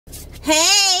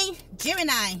Hey,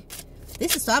 Gemini,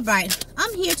 this is Starbright.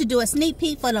 I'm here to do a sneak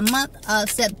peek for the month of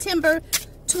September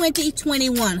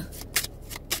 2021.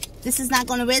 This is not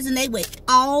going to resonate with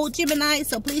all Gemini,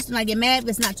 so please do not get mad if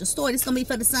it's not your story. This is going to be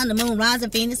for the Sun, the Moon, Rising,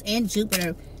 Venus, and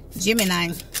Jupiter.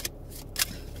 Gemini.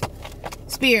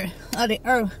 Spirit of the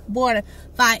Earth, Water,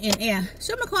 Fire, and Air.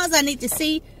 Show me the cards I need to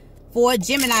see for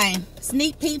Gemini.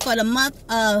 Sneak peek for the month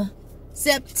of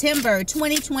September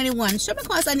 2021. Show me the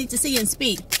cards I need to see and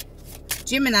speak.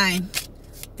 Gemini,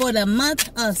 for the month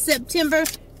of September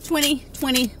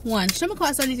 2021. Show me the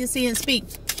cards I need to see and speak.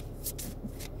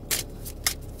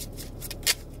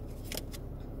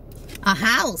 A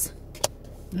house.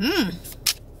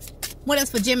 What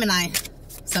else for Gemini?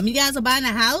 Some of you guys are buying a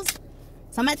house.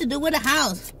 Something had to do with a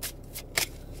house.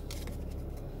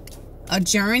 A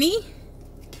journey.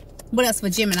 What else for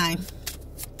Gemini?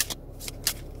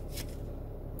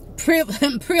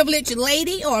 Privileged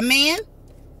lady or man.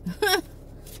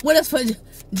 What else for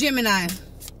Gemini?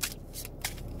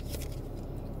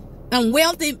 A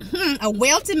wealthy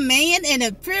man and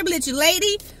a privileged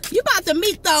lady. You about to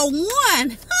meet the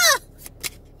one.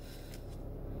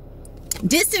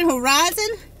 Distant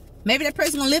horizon. Maybe that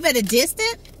person gonna live at a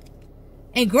distance.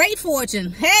 And great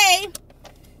fortune. Hey.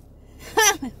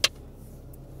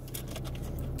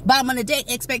 Bottom of the day,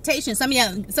 expectations. Some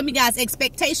of you guys'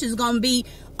 expectations gonna be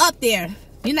up there.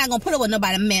 You're not gonna put up with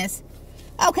nobody mess.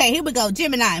 Okay, here we go.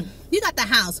 Gemini, you got the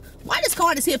house. Why this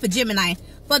card is here for Gemini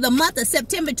for the month of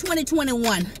September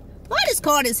 2021? Why this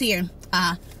card is here?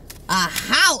 A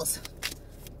house.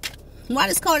 Why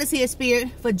this card is here, Spirit,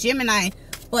 for Gemini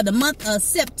for the month of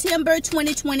September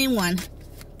 2021?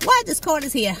 Why this card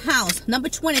is here? House. Number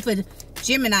 20 for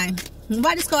Gemini.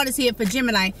 Why this card is here for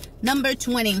Gemini? Number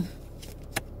 20.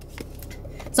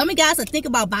 Some of you guys are thinking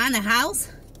about buying a house.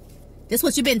 This is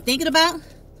what you've been thinking about.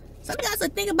 Some of you guys are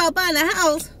thinking about buying a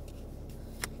house.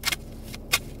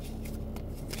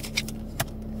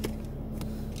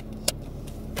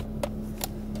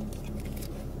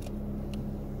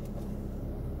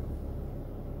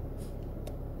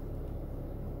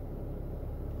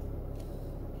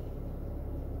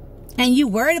 And you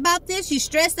worried about this? You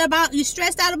stressed out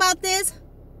about this?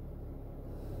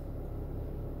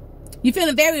 You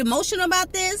feeling very emotional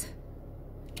about this?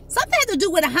 Something has to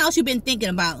do with a house you've been thinking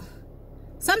about.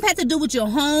 Something has to do with your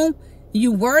home.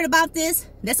 You worried about this?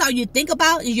 That's all you think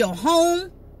about is your home.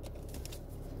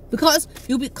 Because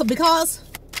you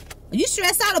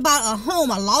stressed out about a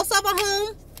home, a loss of a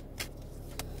home.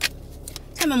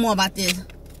 Tell me more about this.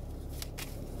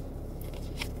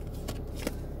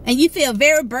 And you feel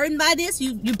very burdened by this.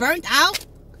 You burnt out.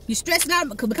 You stressing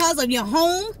out because of your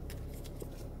home.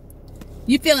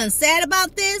 You feeling sad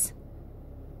about this.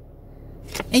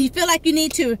 And you feel like you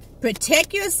need to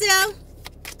protect yourself.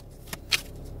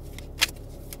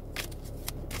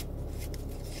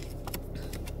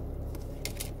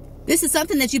 This is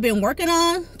something that you've been working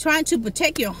on, trying to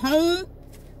protect your home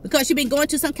because you've been going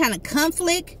through some kind of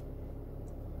conflict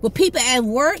with people at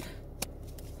work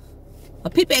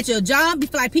or people at your job. You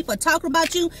feel like people are talking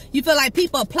about you. You feel like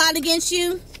people are plotting against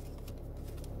you.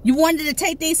 You wanted to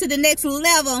take things to the next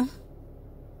level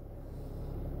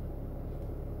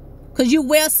because you're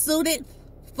well suited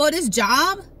for this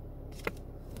job.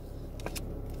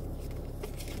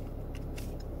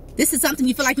 This is something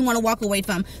you feel like you want to walk away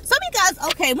from. Some of you guys,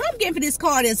 okay, what I'm getting for this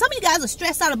card is some of you guys are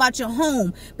stressed out about your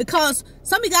home because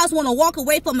some of you guys want to walk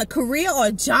away from a career or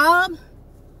a job.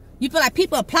 You feel like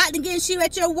people are plotting against you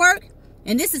at your work.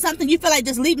 And this is something you feel like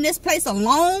just leaving this place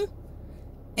alone.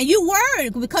 And you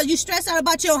worried because you stressed out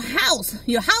about your house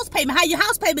payment. How your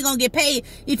house payment going to get paid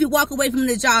if you walk away from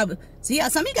the job. So yeah,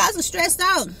 some of you guys are stressed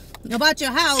out about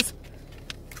your house.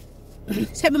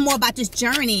 Tell me more about this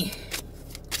journey.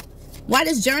 Why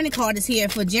this journey card is here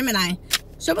for Gemini.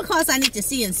 Show me cards I need to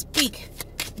see and speak.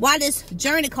 Why this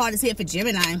journey card is here for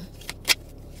Gemini.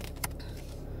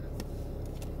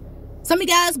 Some of you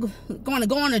guys going to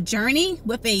go on a journey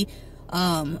with a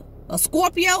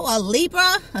Scorpio or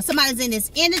Libra or somebody's in this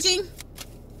energy.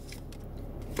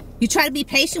 You try to be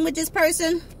patient with this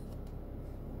person.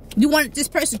 You want this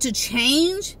person to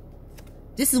change.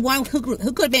 This is one who could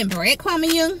have been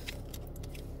breadcrumbing you.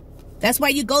 That's why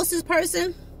you ghost this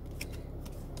person.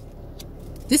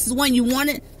 This is one you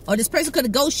wanted, or this person could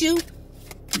have ghosted you.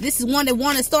 This is one that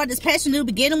wanted to start this passion new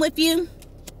beginning with you.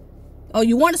 Or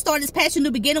you want to start this passion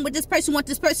new beginning with this person. You want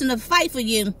this person to fight for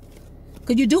you.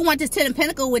 Because you do want this Ten of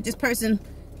Pentacles with this person.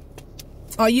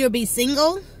 Or you'll be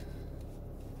single.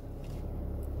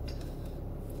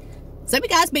 Some of you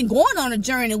guys been going on a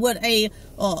journey with a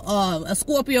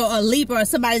Scorpio or Libra or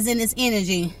somebody's in this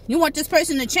energy. You want this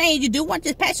person to change. You do want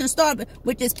this passion to start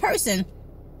with this person.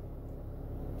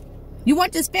 You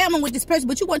want this family with this person,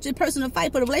 but you want this person to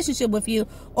fight for the relationship with you,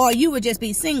 or you would just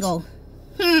be single.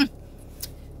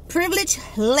 Privileged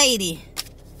lady.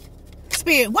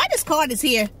 Spirit, why this card is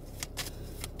here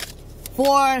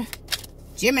for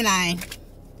Gemini?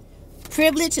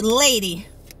 Privileged lady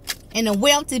and a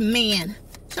wealthy man.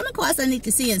 Show me cards I need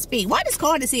to see and speak. Why this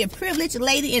card is here? Privileged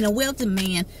lady and a wealthy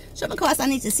man. Show me cards I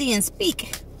need to see and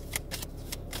speak.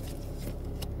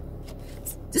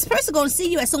 This person going to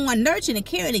see you as someone nurturing and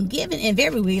caring and giving and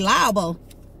very reliable.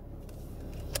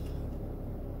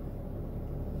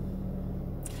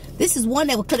 This is one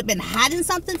that could have been hiding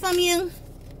something from you.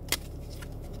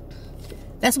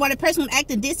 That's why the person was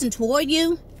acting distant toward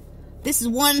you. This is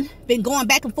one been going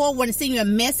back and forth, wanting to send you a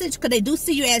message because they do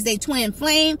see you as a twin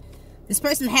flame. This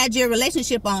person had your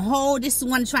relationship on hold. This is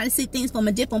one trying to see things from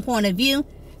a different point of view.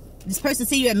 This person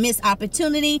see you a missed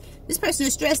opportunity. This person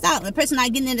is stressed out. The person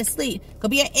not getting into sleep.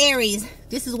 Could be an Aries.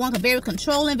 This is one very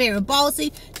controlling, very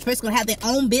bossy. This person gonna have their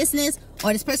own business,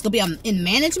 or this person gonna be in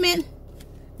management.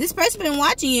 This person been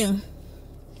watching you.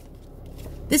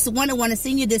 This is one that want to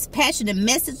send you this passionate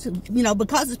message, you know,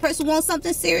 because this person wants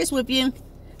something serious with you.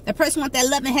 The person wants that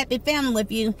loving, happy family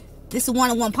with you. This is one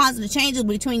that want positive changes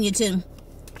between you two.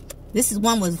 This is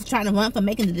one was trying to run from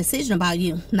making a decision about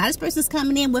you. Now this person's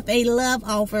coming in with a love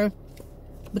offer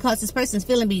because this person's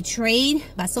feeling betrayed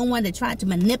by someone that tried to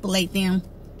manipulate them.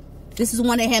 This is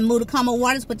one that had moved to calmer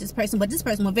waters with this person, but this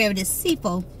person was very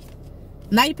deceitful.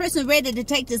 Now your person is ready to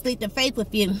take this leap of faith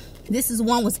with you. This is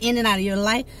one was in and out of your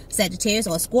life, Sagittarius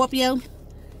or Scorpio.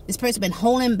 This person been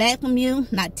holding back from you,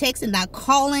 not texting, not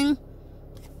calling.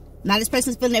 Now this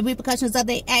person's feeling the repercussions of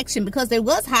their action because they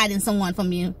was hiding someone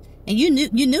from you. And you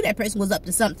knew that person was up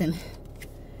to something.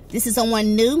 This is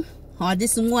someone new, or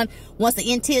this is one wants an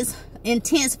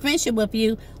intense friendship with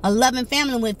you, a loving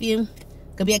family with you.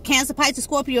 Could be a Cancer, Pisces,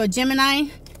 Scorpio, or Gemini.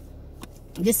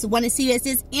 This is one to see you as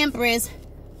this Empress.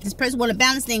 This person want to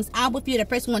balance things out with you. That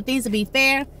person want things to be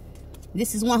fair.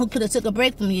 This is one who could have took a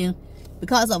break from you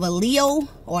because of a Leo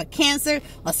or a Cancer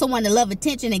or someone that love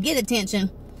attention and get attention.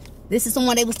 This is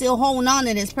someone they were still holding on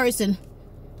to this person.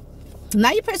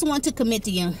 Now your person wants to commit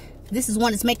to you. This is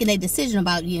one that's making a decision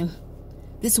about you.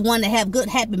 This is one that have good,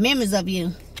 happy memories of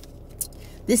you.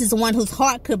 This is the one whose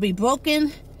heart could be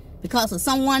broken because of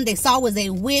someone they saw was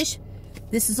a wish.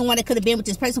 This is someone that could have been with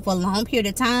this person for a long period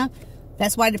of time.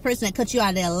 That's why the person that cut you out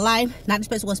of their life, not this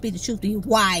person wants to speak the truth to you.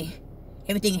 Why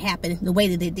everything happened the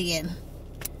way that it did.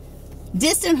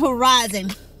 Distant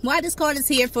horizon. Why this card is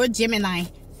here for Gemini.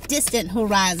 Distant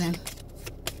horizon.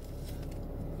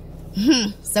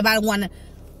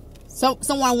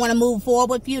 Someone want to move forward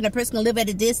with you. The person can live at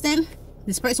a distance.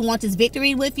 This person wants his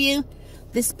victory with you.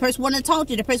 This person want to talk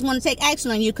to you. The person want to take action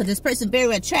on you because this person is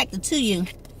very attracted to you.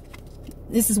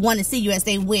 This is one to see you as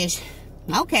they wish.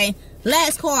 Okay,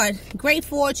 last card, great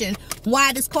fortune.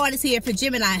 Why this card is here for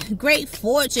Gemini. Great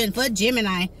fortune for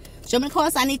Gemini. Show me the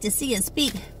cards I need to see and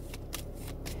speak.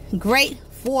 Great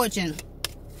fortune.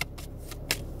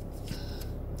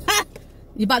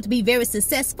 You're about to be very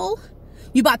successful.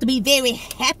 You're about to be very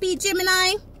happy,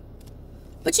 Gemini.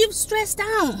 But you're stressed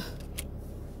out.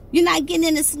 You're not getting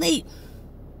into sleep.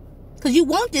 Because you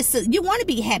want this. You want to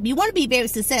be happy. You want to be very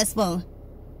successful.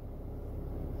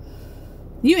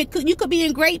 You could be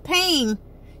in great pain.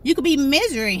 You could be in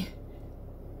misery.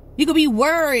 You could be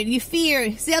worried. You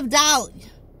fear. Self-doubt.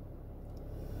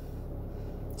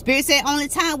 Spirit said only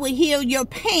time will heal your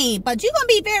pain. But you're going to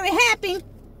be very happy.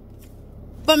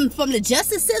 From the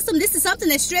justice system, this is something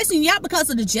that's stressing you out because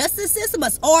of the justice system,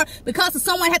 or because of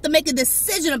someone had to make a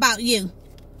decision about you.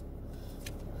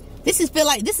 This is feel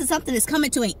like this is something that's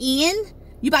coming to an end.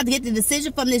 You about to get the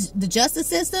decision from the justice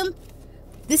system.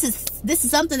 This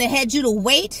is something that had you to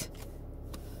wait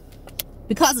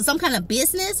because of some kind of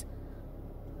business.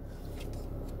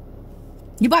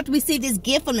 You about to receive this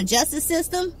gift from the justice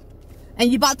system,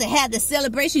 and you about to have the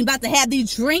celebration. You about to have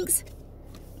these drinks.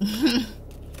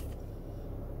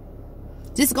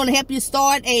 This is going to help you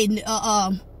start a,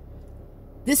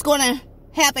 this is going to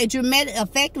have a dramatic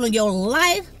effect on your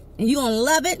life, and you're going to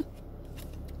love it.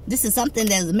 This is something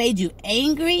that has made you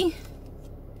angry.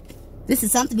 This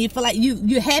is something you feel like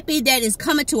you're happy that it's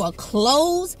coming to a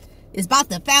close. It's about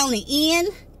to finally end.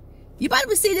 You about to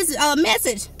receive this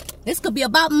message. This could be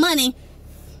about money.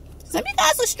 Some of you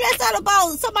guys are stressed out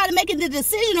about somebody making the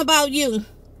decision about you.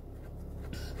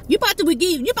 You're about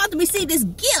to receive this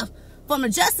gift from the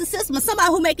justice system of somebody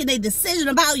who making a decision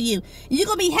about you. And you're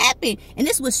going to be happy. And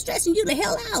this was stressing you the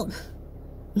hell out.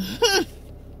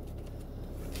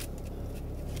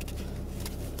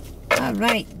 All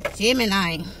right,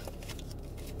 Gemini.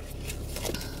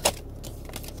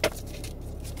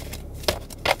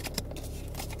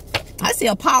 I see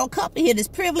a power couple here. This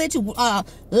privileged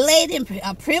lady and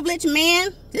a privileged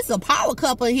man. This is a power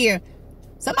couple here.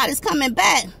 Somebody's coming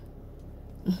back.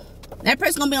 That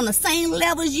person's going to be on the same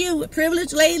level as you.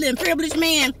 Privileged lady and privileged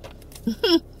man.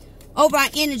 Over our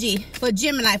energy for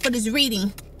Gemini for this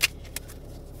reading.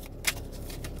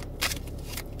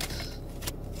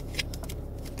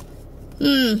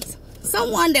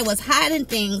 Someone that was hiding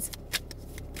things.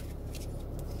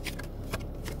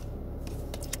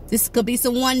 This could be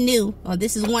someone new, or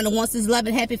this is one that wants this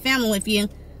loving, happy family with you.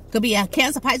 Could be a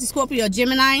Cancer, Pisces, Scorpio, or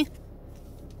Gemini.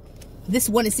 This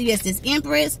one to see you as this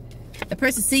Empress. The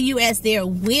person see you as their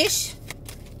wish.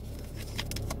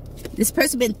 This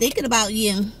person been thinking about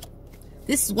you.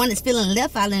 This is one that's feeling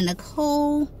left out in the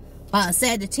cold. About a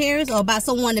Sagittarius, or about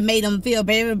someone that made them feel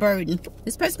very burdened.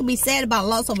 This person could be sad about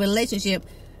loss of relationship.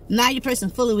 Now your person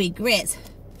fully regrets.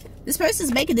 This person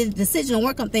is making the decision to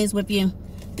work on things with you.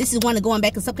 This is one that going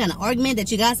back to some kind of argument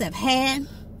that you guys have had.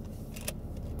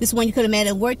 This is one you could have met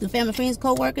at work, the family, friends,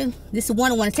 co-worker. This is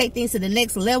one who want to take things to the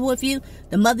next level with you.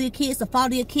 The mother of your kids, the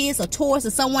father of your kids, or Taurus,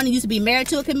 or someone you used to be married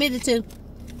to or committed to.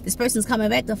 This person's coming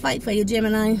back to fight for you,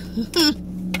 Gemini.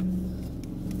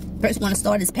 Person want to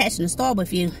start this passion to start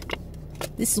with you.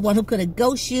 This is one who could have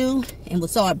ghosted you and will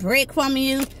start a break from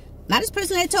you. Now this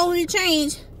person that totally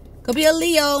changed. Could be a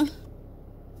Leo.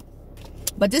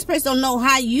 But this person don't know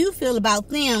how you feel about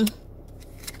them.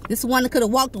 This is one that could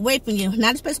have walked away from you.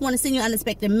 Now this person want to send you an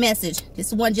unexpected message.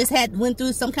 This one just went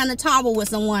through some kind of trouble with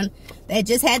someone. That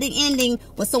just had the ending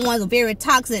with someone very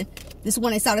toxic. This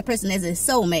one they saw the person as a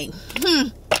soulmate.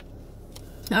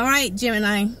 Alright,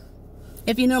 Gemini.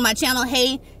 If you're new to my channel,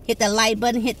 hey, hit that like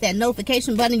button, hit that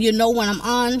notification button. You know when I'm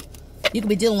on. You can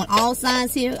be dealing with all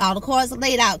signs here. All the cards are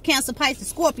laid out. Cancer, Pisces,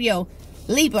 Scorpio,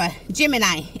 Libra,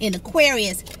 Gemini, and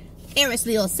Aquarius, Aries,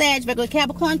 Leo, Sag, Virgo,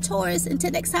 Capricorn, Taurus.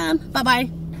 Until next time,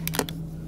 bye-bye.